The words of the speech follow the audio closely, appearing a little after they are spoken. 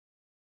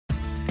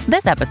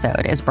This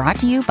episode is brought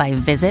to you by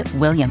Visit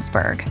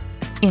Williamsburg.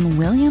 In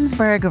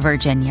Williamsburg,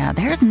 Virginia,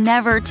 there's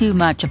never too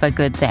much of a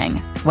good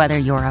thing. Whether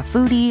you're a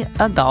foodie,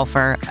 a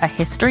golfer, a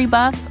history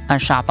buff, a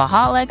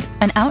shopaholic,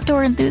 an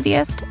outdoor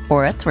enthusiast,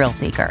 or a thrill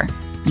seeker,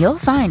 you'll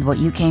find what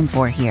you came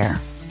for here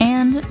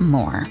and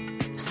more.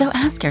 So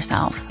ask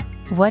yourself,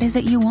 what is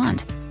it you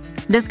want?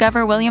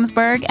 Discover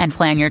Williamsburg and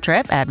plan your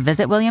trip at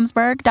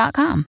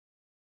visitwilliamsburg.com.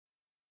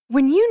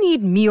 When you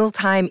need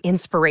mealtime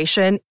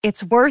inspiration,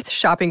 it's worth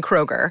shopping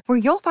Kroger, where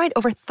you'll find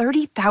over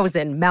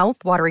 30,000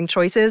 mouth-watering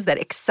choices that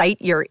excite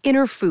your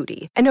inner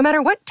foodie. And no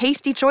matter what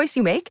tasty choice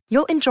you make,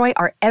 you'll enjoy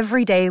our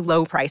everyday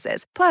low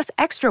prices, plus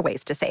extra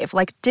ways to save,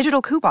 like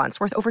digital coupons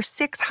worth over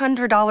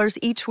 $600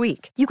 each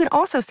week. You can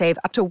also save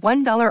up to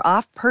 $1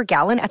 off per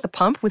gallon at the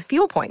pump with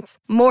fuel points.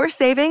 More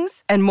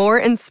savings and more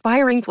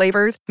inspiring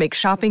flavors make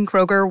shopping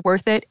Kroger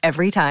worth it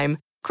every time.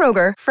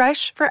 Kroger,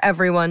 fresh for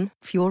everyone.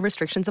 Fuel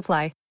restrictions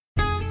apply.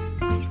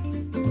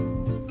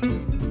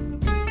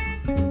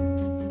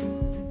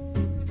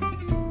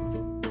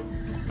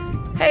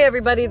 Hey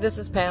everybody, this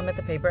is Pam at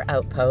the Paper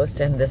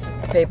Outpost, and this is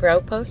the Paper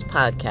Outpost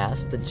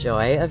podcast, The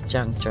Joy of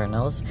Junk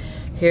Journals.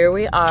 Here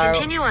we are.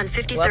 Continue on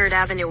 53rd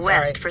Avenue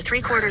West for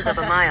 3/4 of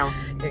a mile.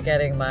 You're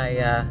getting my,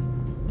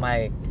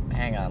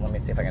 hang on, let me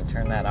see if I can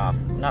turn that off.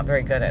 I'm not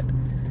very good at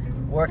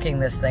working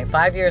this thing.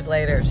 5 years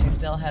later, she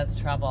still has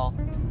trouble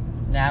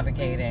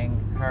navigating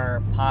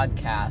her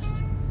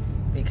podcast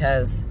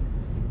because,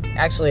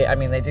 actually, I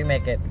mean, they do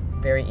make it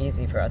very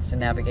easy for us to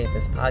navigate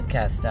this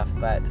podcast stuff,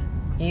 but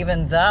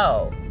even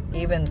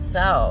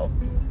so,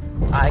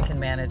 I can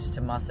manage to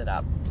muss it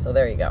up. So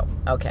there you go.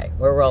 Okay,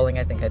 we're rolling.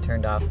 I think I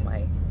turned off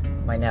my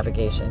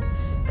navigation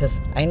because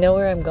I know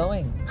where I'm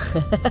going.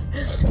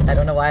 I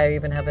don't know why I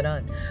even have it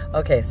on.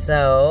 Okay,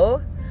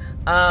 so,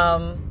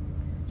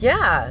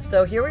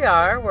 so here we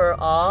are. We're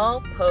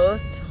all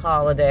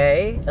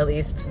post-holiday. At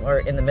least we're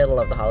in the middle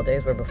of the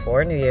holidays. We're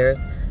before New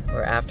Year's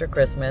or after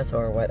Christmas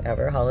or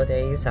whatever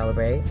holiday you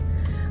celebrate.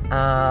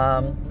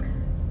 And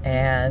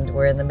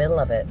we're in the middle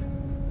of it.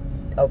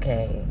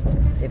 Okay,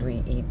 did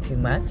we eat too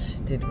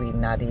much? Did we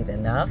not eat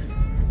enough?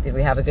 Did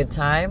we have a good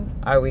time?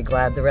 Are we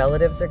glad the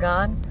relatives are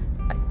gone?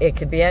 It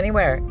could be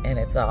anywhere, and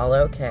it's all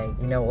okay.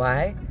 You know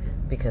why?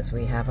 Because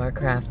we have our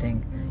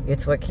crafting.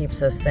 It's what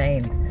keeps us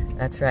sane.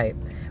 That's right.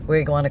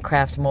 We're going to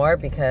craft more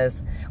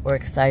because we're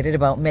excited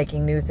about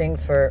making new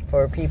things for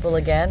people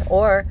again,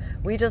 or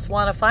we just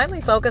want to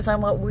finally focus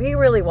on what we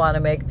really want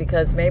to make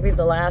because maybe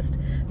the last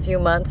few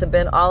months have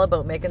been all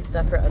about making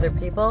stuff for other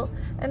people,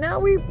 and now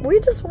we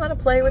just want to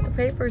play with the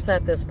papers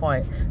at this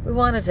point. We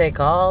want to take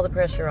all the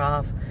pressure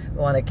off.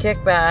 We want to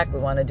kick back. We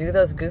want to do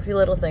those goofy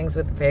little things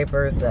with the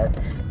papers that,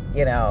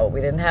 you know,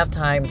 we didn't have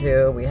time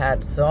to. We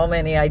had so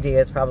many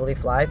ideas probably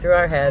fly through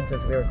our heads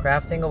as we were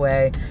crafting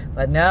away.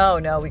 But no,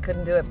 we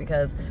couldn't do it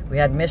because we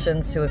had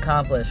missions to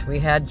accomplish. We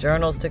had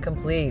journals to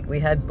complete.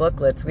 We had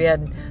booklets. We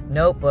had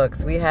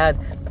notebooks. We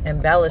had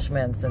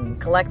embellishments and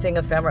collecting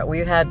ephemera.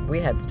 We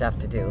had stuff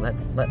to do.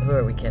 Who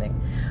are we kidding?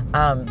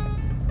 I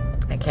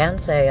can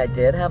say I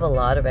did have a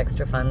lot of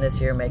extra fun this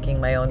year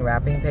making my own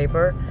wrapping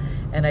paper.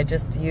 And I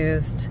just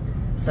used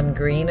some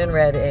green and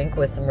red ink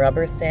with some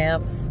rubber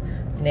stamps,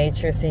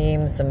 nature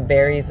themes, some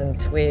berries and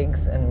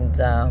twigs, and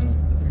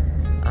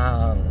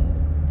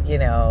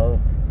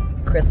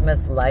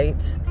Christmas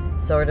light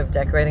sort of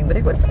decorating. But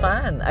it was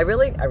fun. I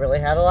really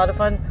had a lot of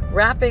fun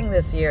wrapping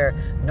this year.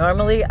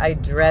 Normally I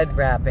dread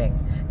wrapping.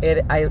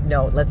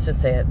 Let's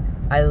just say it.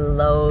 I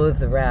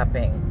loathe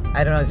wrapping.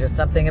 I don't know, there's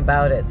something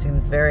about it. It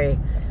seems very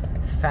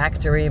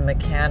factory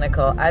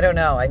mechanical. I don't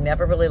know. I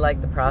never really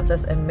liked the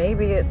process, and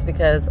maybe it's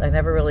because I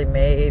never really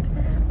made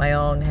my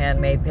own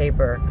handmade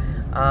paper.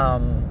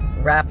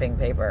 Wrapping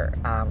paper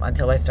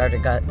until I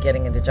started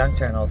getting into junk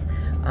journals,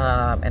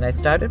 and I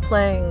started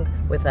playing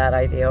with that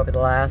idea over the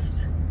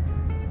last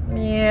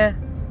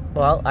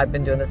I've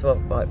been doing this what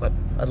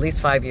at least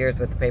 5 years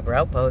with the Paper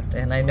Outpost,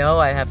 and I know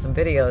I have some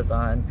videos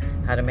on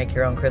how to make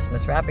your own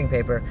Christmas wrapping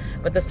paper,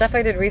 but the stuff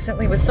I did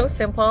recently was so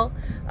simple.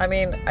 I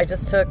mean, I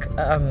just took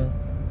a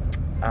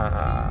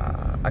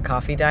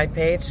coffee dyed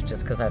page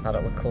just because I thought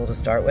it looked cool to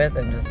start with,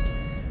 and just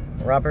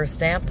rubber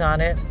stamped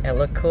on it. It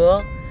looked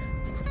cool.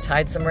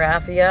 Tied some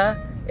raffia.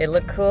 It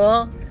looked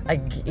cool.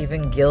 I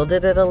even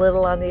gilded it a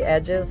little on the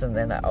edges, and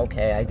then I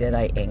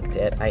inked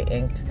it. I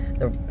inked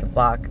the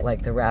box,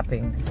 like the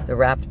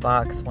wrapped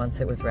box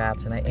once it was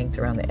wrapped, and I inked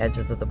around the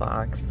edges of the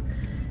box,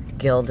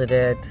 gilded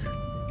it,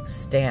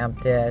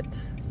 stamped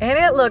it, and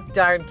it looked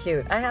darn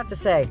cute. I have to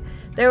say,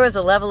 there was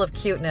a level of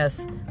cuteness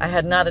I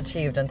had not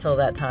achieved until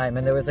that time,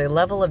 and there was a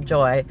level of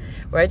joy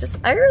where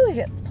I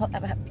really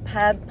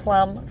had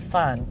plum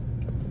fun.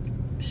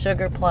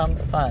 Sugar plum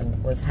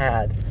fun was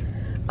had.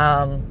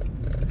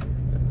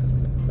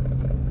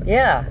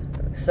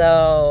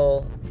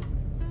 So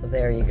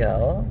there you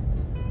go.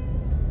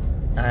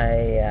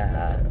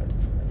 I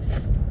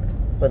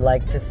would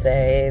like to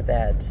say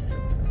that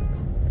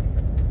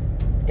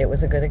it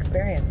was a good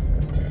experience,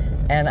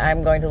 and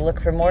I'm going to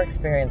look for more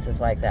experiences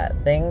like that,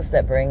 things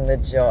that bring the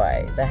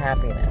joy, the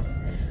happiness.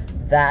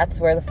 That's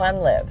where the fun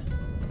lives.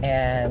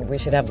 and we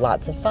should have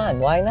lots of fun.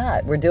 Why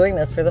not? We're doing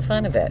this for the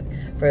fun of it,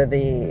 for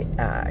the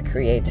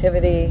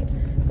creativity,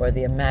 for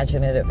the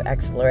imaginative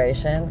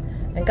exploration.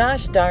 And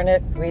gosh darn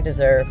it, we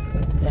deserve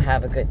to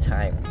have a good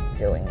time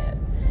doing it.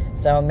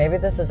 So maybe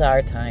this is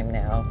our time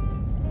now.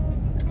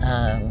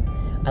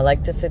 I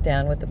like to sit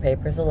down with the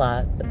papers a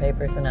lot. The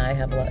papers and I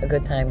have a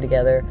good time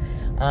together.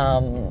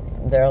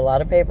 There are a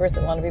lot of papers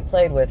that want to be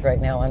played with right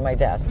now on my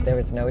desk. There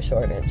is no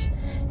shortage.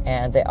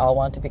 And they all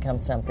want to become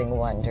something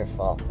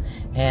wonderful.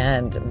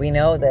 And we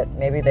know that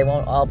maybe they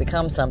won't all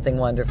become something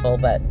wonderful,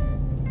 but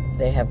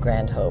they have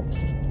grand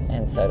hopes.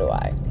 And so do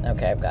I.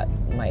 Okay, I've got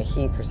my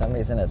heat for some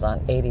reason is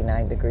on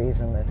 89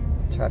 degrees in the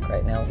truck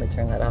right now. Let me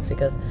turn that off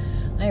because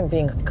I am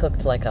being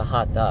cooked like a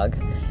hot dog.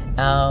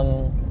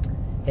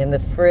 In the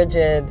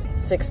frigid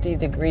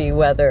 60-degree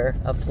weather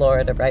of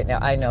Florida right now.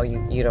 I know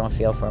you don't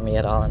feel for me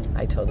at all, and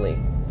I totally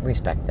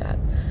respect that.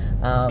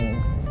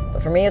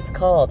 But for me, it's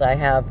cold. I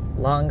have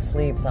long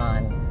sleeves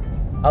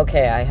on.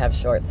 Okay, I have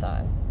shorts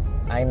on.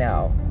 I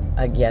know.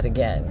 Yet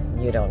again,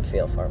 you don't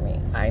feel for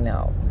me. I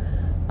know.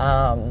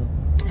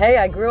 Hey,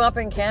 I grew up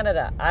in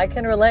Canada. I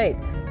can relate.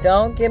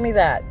 Don't give me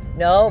that.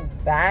 No,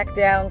 back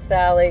down,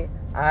 Sally.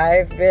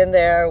 I've been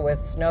there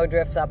with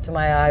snowdrifts up to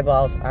my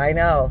eyeballs. I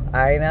know.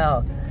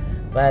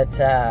 But,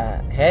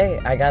 hey,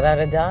 I got out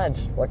of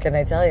Dodge. What can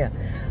I tell you?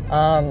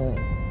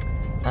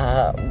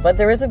 But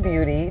there is a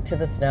beauty to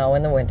the snow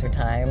in the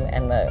wintertime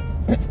and the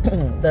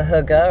the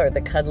hygge or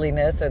the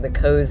cuddliness or the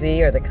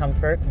cozy or the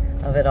comfort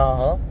of it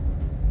all.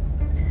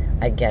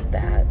 I get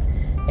that.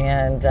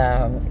 And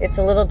it's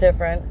a little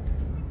different.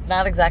 It's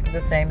not exactly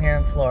the same here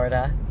in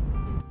Florida.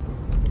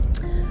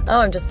 Oh,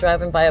 I'm just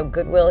driving by a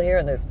Goodwill here,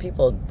 and there's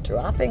people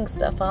dropping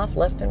stuff off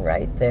left and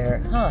right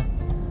there. Huh.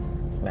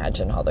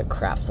 Imagine all the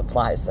craft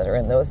supplies that are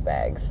in those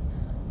bags.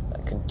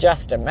 I could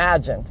just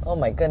imagine. Oh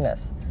my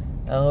goodness.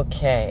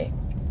 Okay.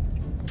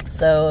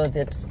 So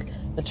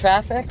the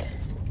traffic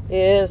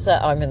is...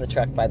 I'm in the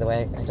truck, by the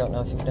way. I don't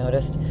know if you've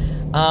noticed.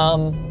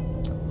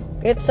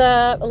 It's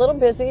a little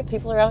busy.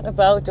 People are out and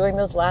about doing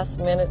those last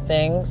minute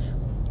things.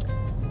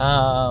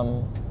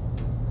 And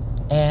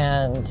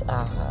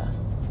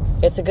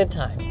it's a good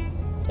time.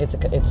 It's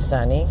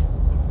sunny.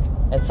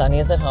 And Sonny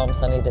is at home.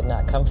 Sonny did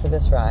not come for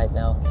this ride.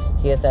 No,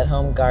 he is at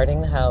home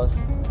guarding the house.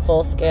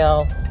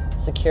 Full-scale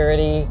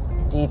security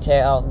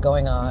detail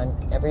going on.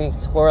 Every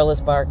squirrel is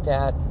barked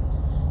at.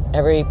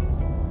 Every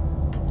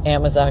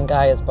Amazon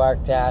guy is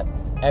barked at.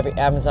 Every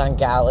Amazon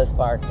gal is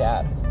barked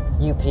at.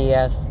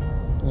 UPS,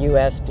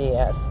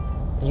 USPS,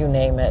 you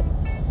name it.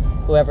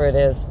 Whoever it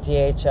is,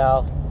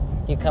 DHL,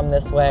 you come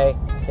this way,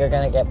 you're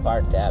going to get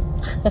barked at.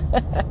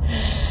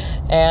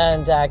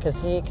 And because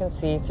he can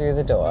see through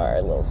the door,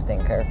 little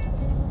stinker.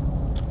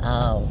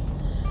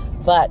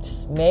 But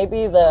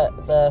maybe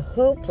the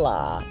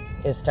hoopla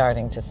is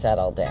starting to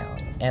settle down.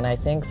 And I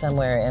think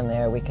somewhere in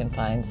there we can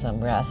find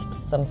some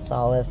rest, some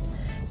solace,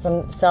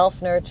 some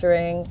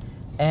self-nurturing,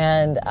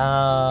 and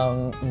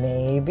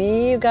maybe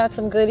you got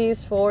some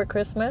goodies for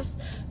Christmas.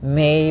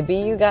 Maybe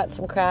you got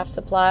some craft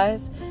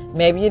supplies.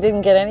 Maybe you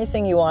didn't get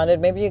anything you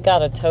wanted. Maybe you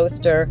got a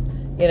toaster,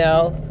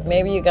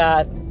 Maybe you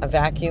got a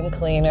vacuum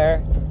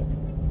cleaner.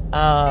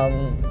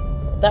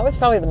 That was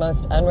probably the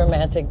most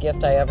unromantic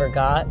gift I ever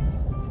got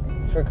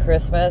for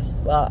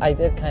Christmas. Well, I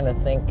did kind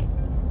of think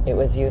it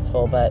was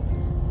useful, but,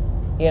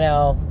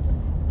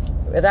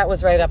 that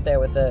was right up there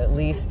with the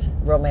least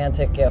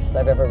romantic gifts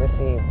I've ever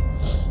received.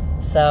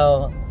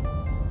 So,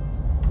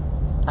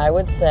 I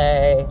would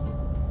say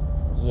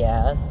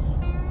yes.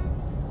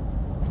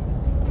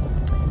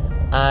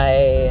 No,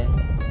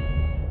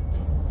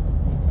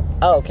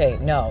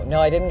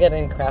 I didn't get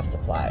any craft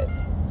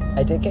supplies.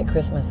 I did get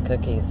Christmas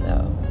cookies,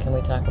 though. Can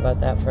we talk about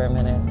that for a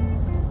minute?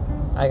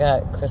 I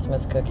got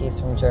Christmas cookies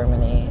from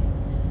Germany,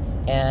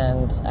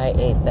 and I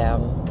ate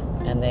them,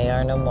 and they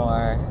are no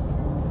more.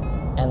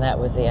 And that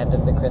was the end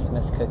of the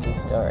Christmas cookie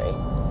story.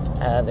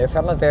 They're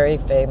from a very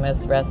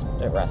famous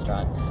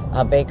restaurant,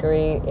 a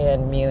bakery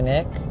in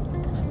Munich.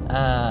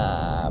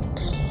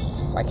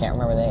 I can't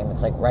remember the name.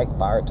 It's like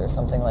Reichbart or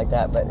something like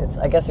that. But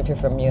I guess if you're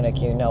from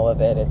Munich, you know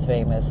of it. It's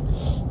famous.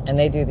 And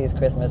they do these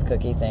Christmas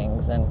cookie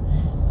things. And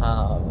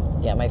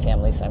my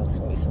family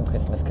sends me some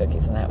Christmas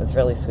cookies. And that was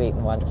really sweet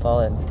and wonderful.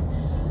 And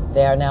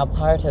they are now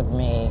part of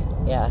me,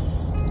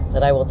 yes,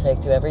 that I will take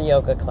to every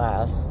yoga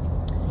class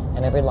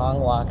and every long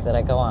walk that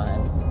I go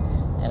on.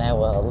 And I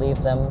will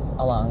leave them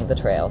along the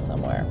trail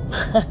somewhere.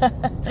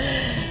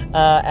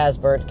 As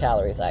burnt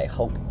calories, I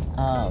hope.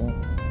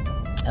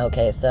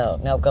 Okay, so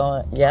now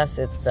going. Yes,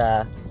 it's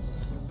a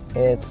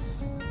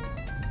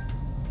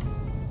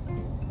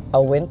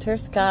winter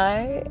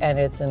sky, and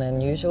it's an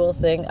unusual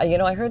thing.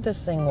 I heard this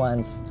thing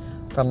once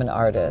from an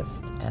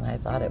artist, and I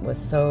thought it was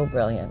so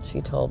brilliant. She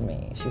told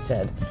me, she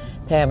said,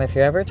 Pam, if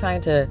you're ever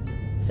trying to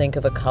think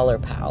of a color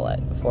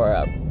palette for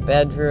a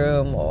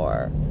bedroom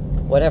or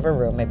whatever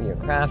room, maybe your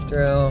craft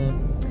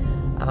room,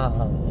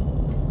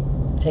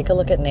 take a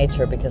look at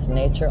nature, because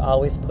nature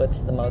always puts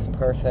the most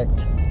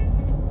perfect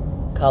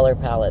color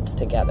palettes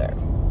together.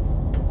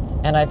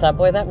 And I thought,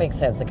 boy, that makes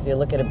sense. Like if you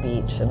look at a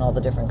beach and all the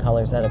different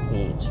colors at a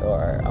beach,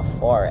 or a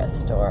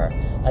forest, or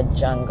a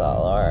jungle,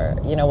 or,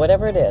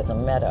 whatever it is, a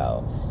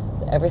meadow,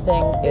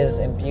 everything is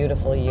in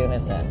beautiful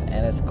unison,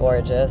 and it's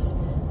gorgeous.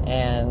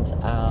 And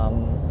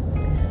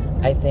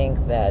I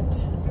think that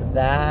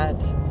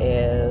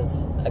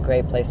is a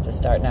great place to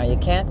start. Now, you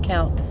can't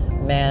count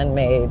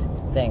man-made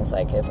things,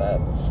 like if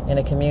in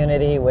a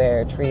community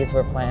where trees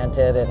were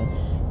planted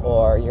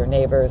or your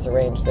neighbors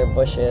arranged their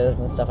bushes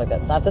and stuff like that.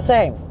 It's not the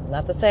same.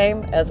 Not the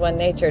same as when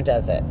nature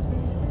does it.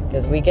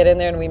 Because we get in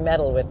there and we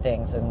meddle with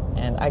things.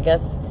 And I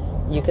guess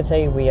you could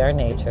say we are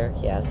nature.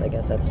 Yes, I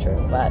guess that's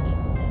true. But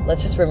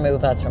let's just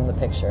remove us from the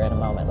picture in a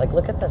moment. Like,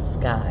 look at the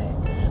sky.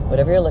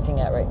 Whatever you're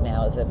looking at right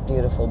now, is it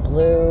beautiful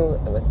blue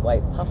with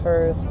white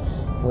puffers,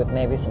 with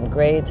maybe some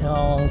gray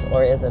tones,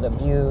 or is it a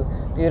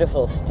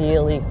beautiful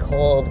steely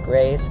cold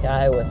gray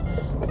sky with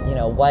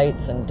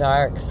whites and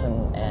darks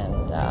and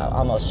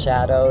almost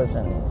shadows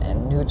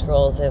and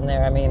neutrals in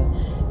there? I mean,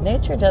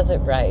 nature does it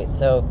right.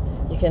 So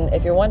you can,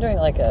 if you're wondering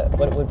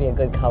what would be a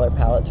good color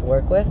palette to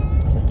work with,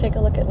 just take a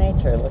look at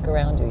nature. Look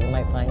around you. You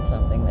might find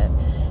something that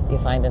you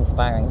find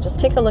inspiring. Just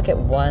take a look at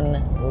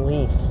one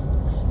leaf,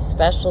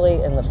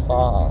 especially in the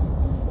fall,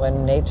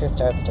 when nature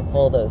starts to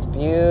pull those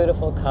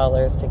beautiful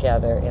colors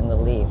together in the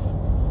leaf.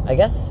 I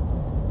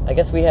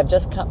guess we have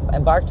just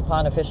embarked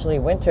upon officially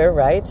winter,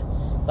 right?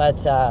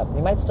 But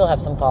you might still have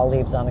some fall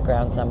leaves on the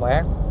ground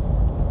somewhere.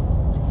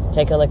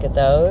 Take a look at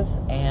those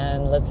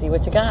and let's see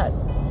what you got.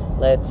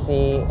 Let's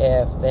see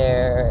if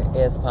there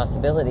is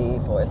possibility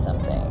for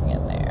something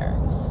in there.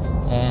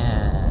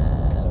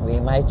 And we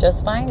might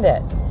just find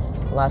it.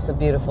 Lots of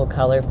beautiful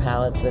color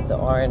palettes with the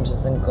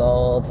oranges and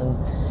golds and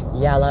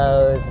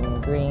yellows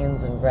and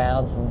greens and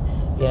browns and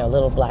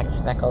little black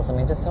speckles. I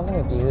mean, just so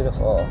many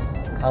beautiful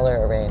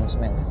color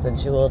arrangements, the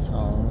jewel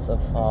tones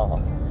of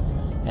fall,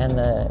 and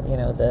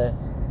the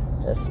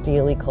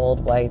steely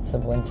cold whites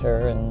of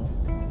winter, and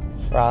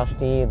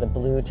frosty, the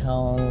blue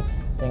tones,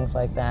 things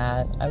like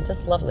that.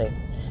 Just lovely.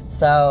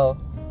 So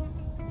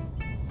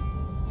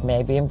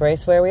maybe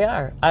embrace where we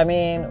are. I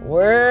mean,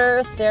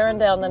 we're staring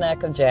down the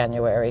neck of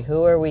January.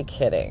 Who are we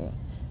kidding?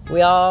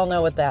 We all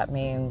know what that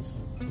means.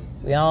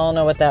 We all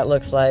know what that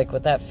looks like,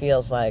 what that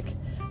feels like.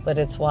 But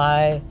it's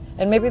why,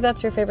 and maybe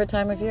that's your favorite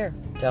time of year.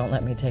 Don't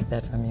let me take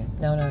that from you.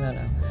 No.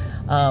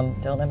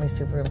 Don't let me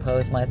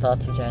superimpose my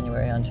thoughts of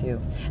January onto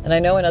you. And I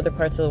know in other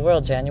parts of the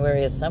world,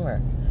 January is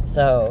summer.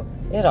 So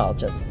it all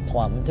just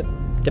plumb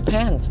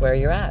depends where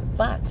you're at.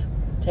 But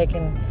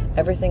taking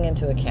everything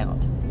into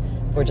account,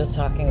 we're just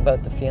talking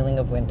about the feeling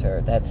of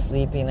winter, that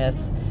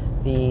sleepiness,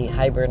 the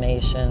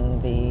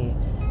hibernation, the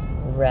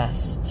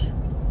rest.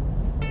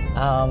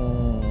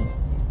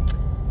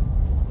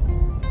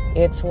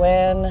 It's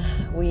when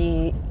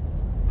we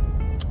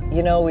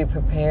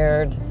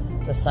prepared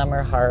the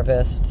summer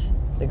harvest,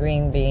 the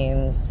green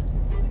beans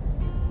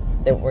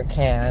that were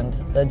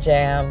canned, the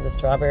jam, the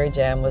strawberry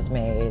jam was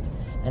made,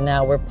 and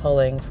now we're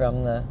pulling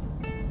from the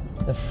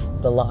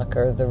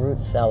locker, the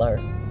root cellar,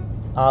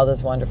 all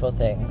those wonderful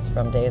things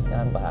from days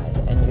gone by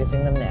and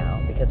using them now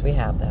because we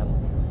have them.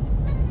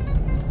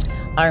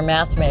 Our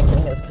mask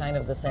making is kind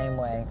of the same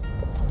way.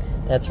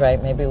 That's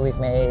right, maybe we've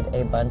made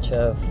a bunch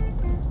of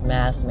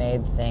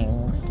mass-made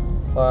things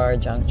for our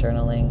junk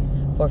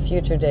journaling, for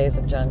future days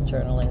of junk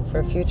journaling,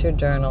 for future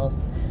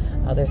journals.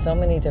 There's so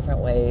many different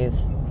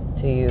ways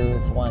to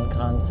use one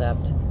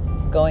concept.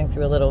 Going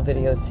through a little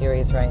video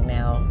series right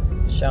now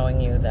showing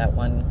you that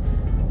one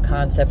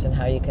concept and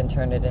how you can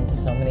turn it into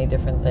so many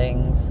different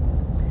things.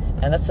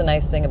 And that's the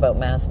nice thing about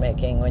mask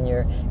making, when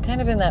you're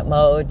kind of in that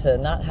mode to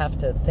not have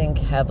to think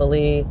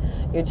heavily.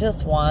 You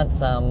just want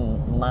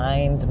some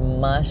mind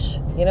mush,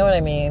 you know what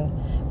I mean?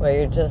 Where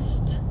you're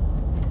just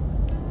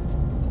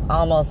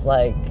almost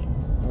like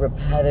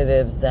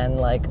repetitive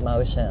Zen-like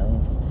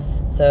motions.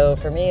 So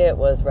for me, it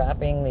was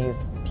wrapping these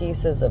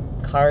pieces of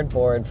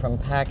cardboard from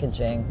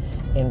packaging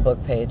in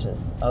book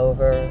pages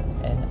over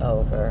and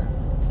over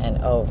and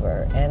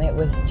over. And it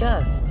was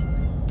just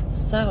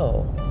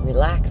so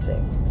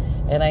relaxing.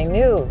 And I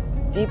knew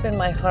deep in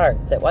my heart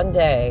that one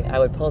day I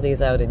would pull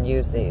these out and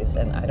use these.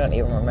 And I don't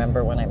even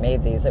remember when I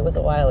made these. It was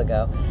a while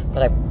ago.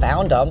 But I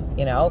found them,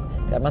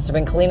 I must have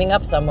been cleaning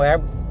up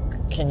somewhere.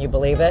 Can you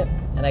believe it?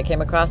 And I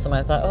came across them and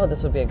I thought, oh,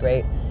 this would be a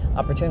great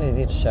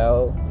opportunity to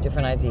show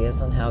different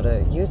ideas on how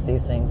to use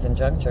these things in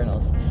junk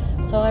journals.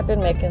 So I've been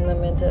making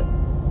them into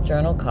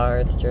journal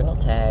cards, journal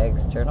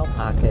tags, journal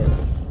pockets,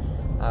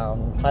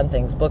 fun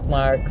things,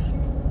 bookmarks.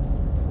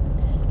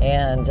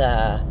 And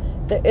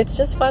it's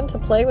just fun to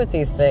play with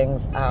these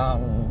things.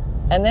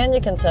 And then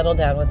you can settle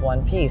down with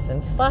one piece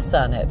and fuss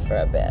on it for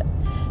a bit.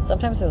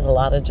 Sometimes there's a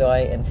lot of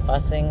joy in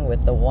fussing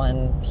with the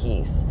one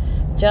piece.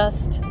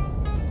 Just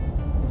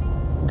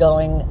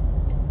going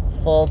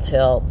full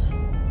tilt,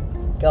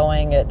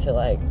 going it to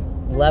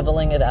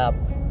leveling it up,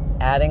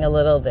 adding a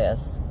little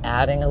this,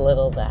 adding a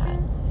little that,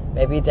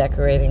 maybe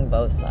decorating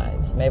both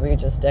sides, maybe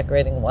just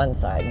decorating one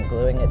side and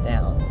gluing it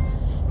down.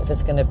 If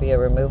it's going to be a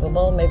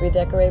removable, maybe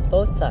decorate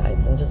both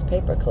sides and just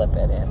paper clip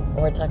it in,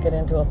 or tuck it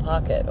into a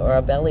pocket or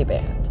a belly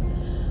band.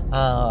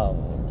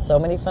 So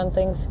many fun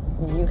things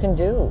you can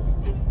do.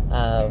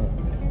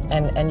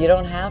 And you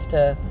don't have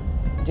to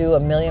do a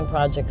million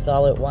projects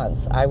all at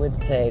once. I would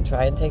say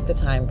try and take the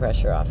time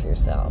pressure off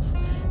yourself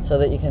so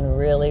that you can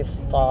really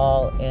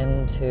fall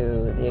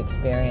into the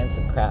experience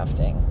of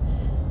crafting.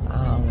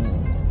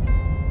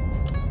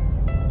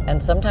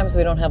 And sometimes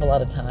we don't have a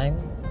lot of time.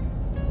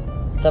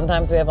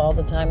 Sometimes we have all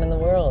the time in the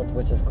world,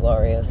 which is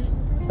glorious,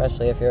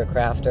 especially if you're a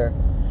crafter.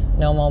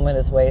 No moment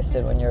is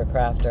wasted when you're a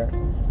crafter.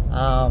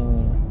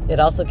 It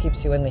also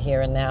keeps you in the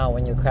here and now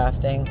when you're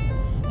crafting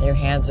and your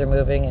hands are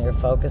moving and you're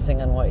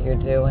focusing on what you're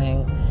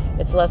doing.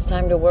 It's less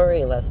time to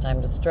worry, less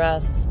time to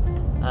stress.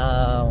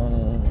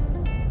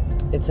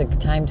 It's a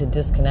time to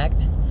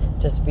disconnect,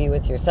 just be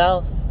with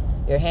yourself,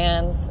 your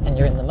hands, and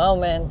you're in the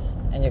moment,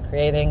 and you're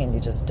creating, and you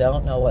just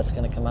don't know what's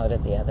going to come out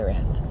at the other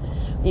end.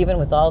 Even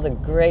with all the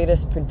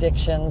greatest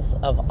predictions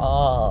of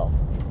all,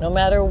 no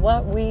matter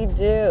what we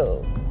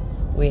do,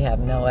 we have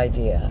no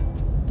idea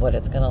what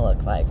it's going to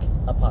look like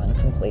upon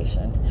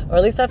completion. Or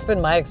at least that's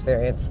been my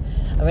experience.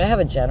 I mean, I have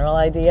a general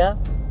idea,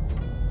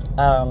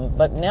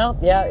 but no,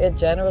 yeah, it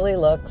generally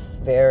looks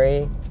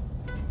very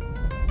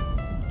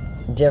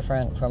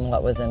different from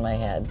what was in my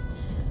head.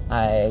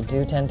 I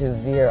do tend to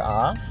veer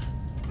off,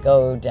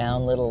 go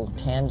down little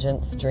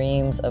tangent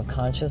streams of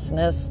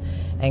consciousness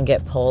and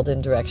get pulled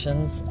in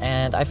directions,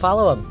 and I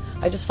follow them.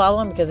 I just follow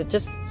them because it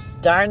just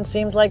darn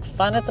seems like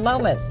fun at the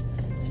moment.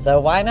 So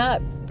why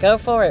not? Go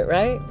for it,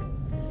 right?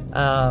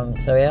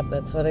 So yep,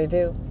 that's what I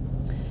do.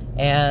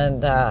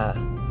 And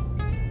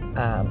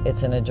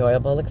it's an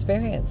enjoyable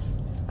experience.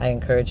 I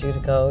encourage you to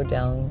go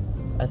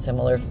down a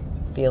similar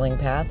feeling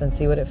path and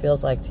see what it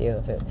feels like to you.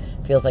 If it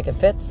feels like it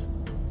fits,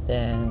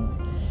 then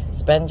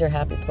spend your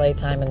happy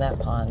playtime in that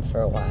pond for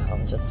a while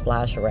and just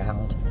splash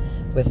around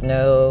with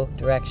no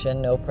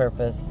direction, no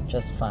purpose,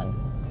 just fun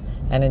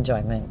and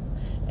enjoyment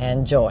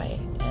and joy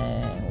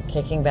and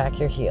kicking back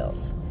your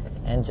heels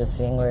and just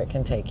seeing where it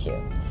can take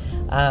you.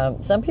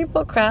 Some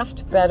people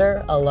craft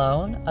better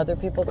alone. Other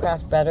people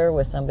craft better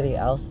with somebody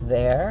else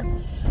there.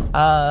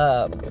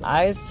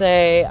 I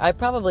say I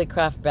probably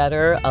craft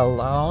better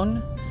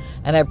alone,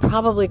 and I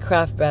probably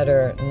craft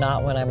better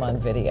not when I'm on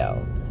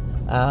video.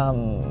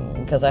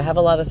 Because I have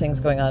a lot of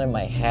things going on in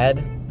my head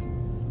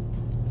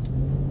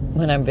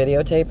when I'm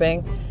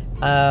videotaping.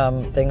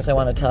 Things I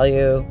want to tell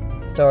you,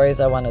 stories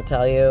I want to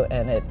tell you,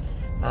 and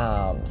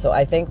so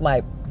I think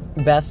my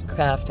best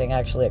crafting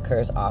actually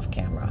occurs off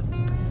camera.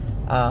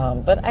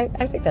 But I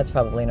think that's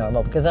probably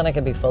normal because then I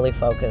can be fully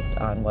focused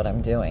on what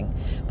I'm doing.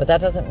 But that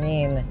doesn't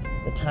mean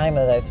the time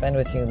that I spend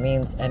with you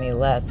means any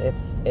less.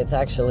 It's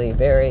actually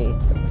very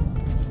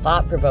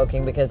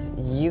thought-provoking because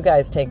you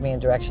guys take me in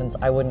directions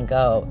I wouldn't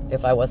go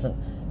if I wasn't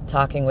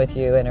talking with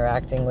you,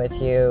 interacting with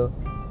you,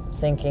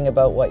 thinking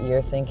about what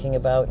you're thinking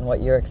about and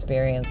what your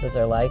experiences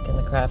are like in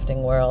the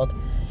crafting world.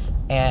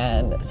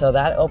 And so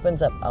that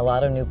opens up a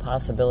lot of new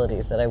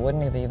possibilities that I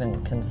wouldn't have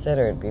even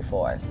considered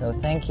before. So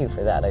thank you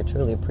for that. I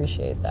truly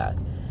appreciate that.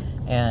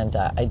 And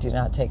I do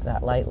not take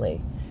that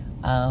lightly.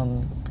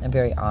 I'm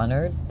very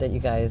honored that you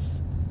guys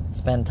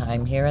spend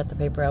time here at the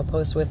Paper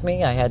Outpost with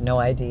me. I had no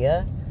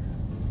idea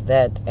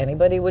that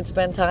anybody would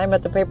spend time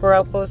at the Paper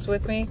Outpost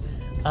with me.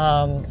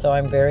 So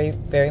I'm very,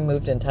 very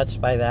moved and touched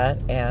by that.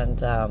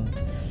 And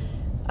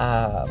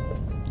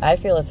I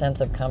feel a sense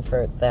of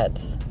comfort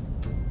that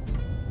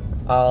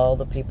all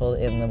the people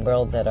in the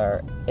world that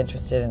are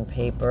interested in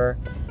paper,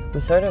 we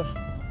sort of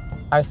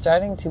are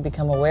starting to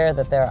become aware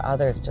that there are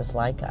others just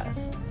like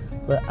us.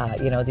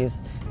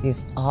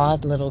 These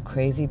odd little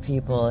crazy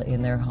people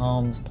in their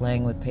homes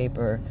playing with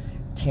paper,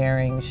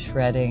 tearing,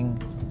 shredding.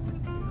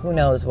 Who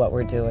knows what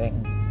we're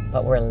doing,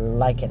 but we're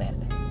liking it.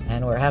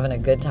 And we're having a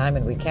good time,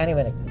 and we can't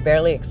even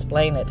barely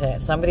explain it to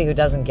somebody who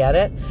doesn't get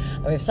it. I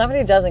mean, if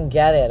somebody doesn't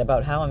get it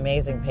about how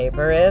amazing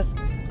paper is,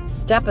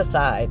 step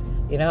aside,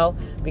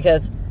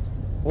 because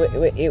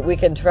we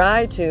can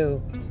try to,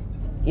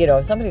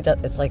 if somebody does,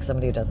 it's like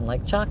somebody who doesn't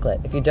like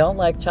chocolate. If you don't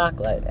like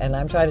chocolate, and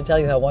I'm trying to tell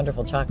you how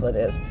wonderful chocolate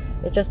is,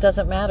 it just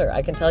doesn't matter.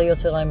 I can tell you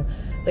till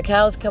the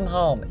cows come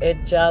home.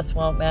 It just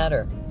won't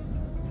matter.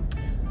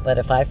 But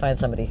if I find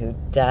somebody who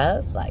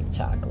does like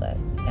chocolate,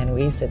 and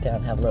we sit down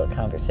and have a little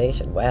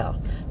conversation,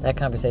 well, that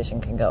conversation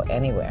can go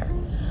anywhere.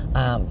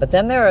 But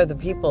then there are the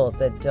people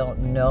that don't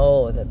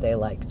know that they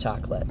like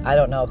chocolate. I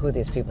don't know who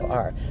these people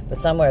are, but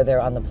somewhere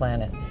they're on the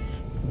planet.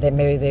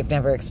 Maybe they've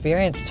never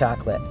experienced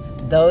chocolate.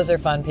 Those are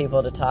fun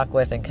people to talk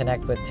with and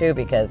connect with too,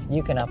 because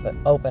you can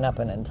open up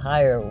an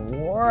entire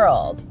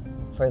world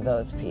for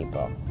those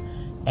people.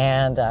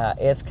 And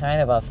it's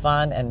kind of a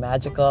fun and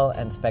magical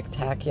and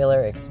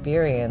spectacular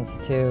experience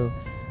to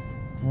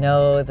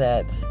know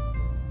that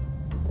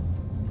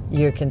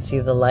you can see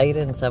the light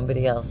in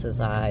somebody else's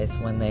eyes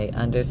when they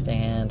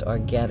understand or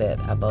get it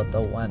about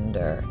the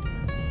wonder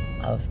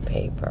of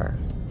paper.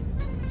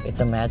 It's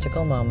a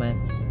magical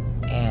moment,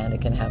 and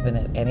it can happen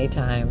at any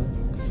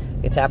time.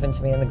 It's happened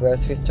to me in the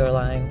grocery store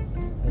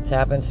line. It's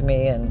happened to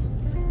me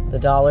in the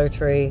Dollar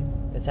Tree.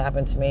 It's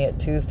happened to me at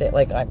Tuesday,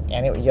 like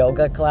any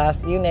yoga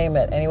class, you name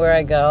it. Anywhere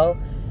I go,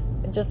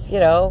 it just,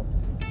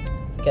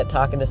 get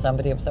talking to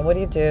somebody and say, what do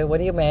you do? What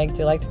do you make? Do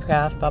you like to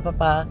craft? Ba, ba,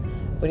 ba.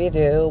 What do you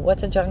do?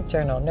 What's a junk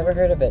journal? Never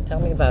heard of it. Tell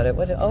me about it.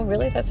 Oh,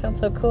 really? That sounds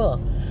so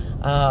cool.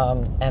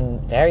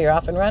 And there you're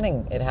off and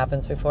running. It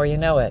happens before you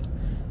know it.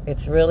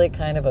 It's really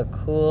kind of a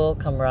cool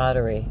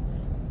camaraderie,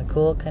 a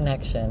cool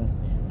connection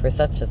for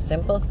such a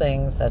simple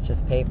thing such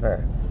as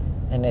paper.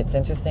 And it's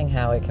interesting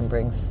how it can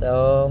bring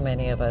so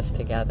many of us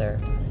together.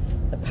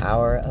 The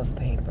power of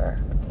paper.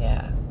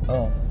 Yeah.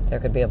 Oh, there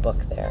could be a book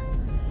there.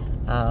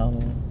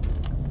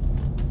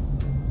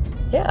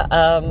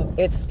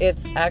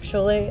 It's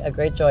actually a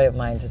great joy of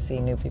mine to see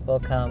new people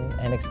come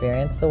and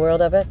experience the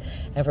world of it.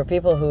 And for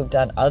people who've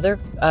done other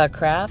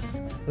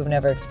crafts, who've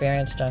never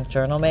experienced junk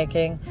journal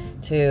making,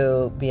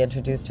 to be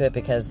introduced to it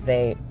because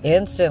they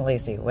instantly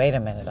see, wait a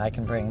minute, I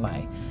can bring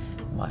my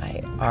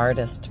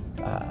artist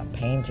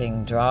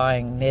painting,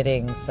 drawing,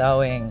 knitting,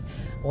 sewing,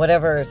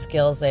 whatever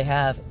skills they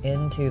have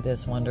into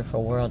this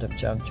wonderful world of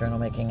junk journal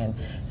making. And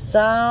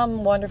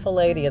some wonderful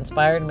lady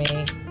inspired me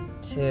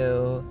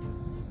to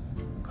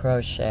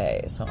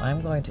crochet. So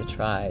I'm going to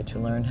try to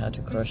learn how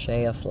to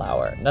crochet a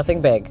flower. Nothing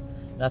big,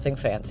 nothing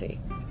fancy.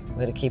 I'm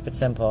going to keep it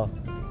simple,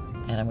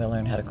 and I'm going to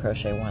learn how to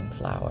crochet one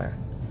flower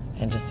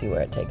and just see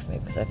where it takes me,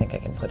 because I think I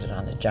can put it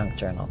on a junk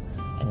journal,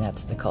 and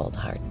that's the cold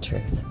hard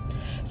truth.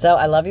 So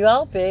I love you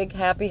all. Big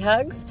happy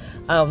hugs.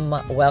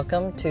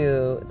 Welcome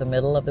to the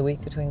middle of the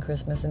week between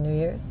Christmas and New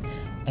Year's,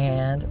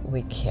 and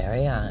we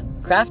carry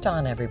on. Craft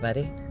on,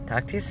 everybody.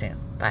 Talk to you soon.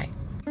 Bye.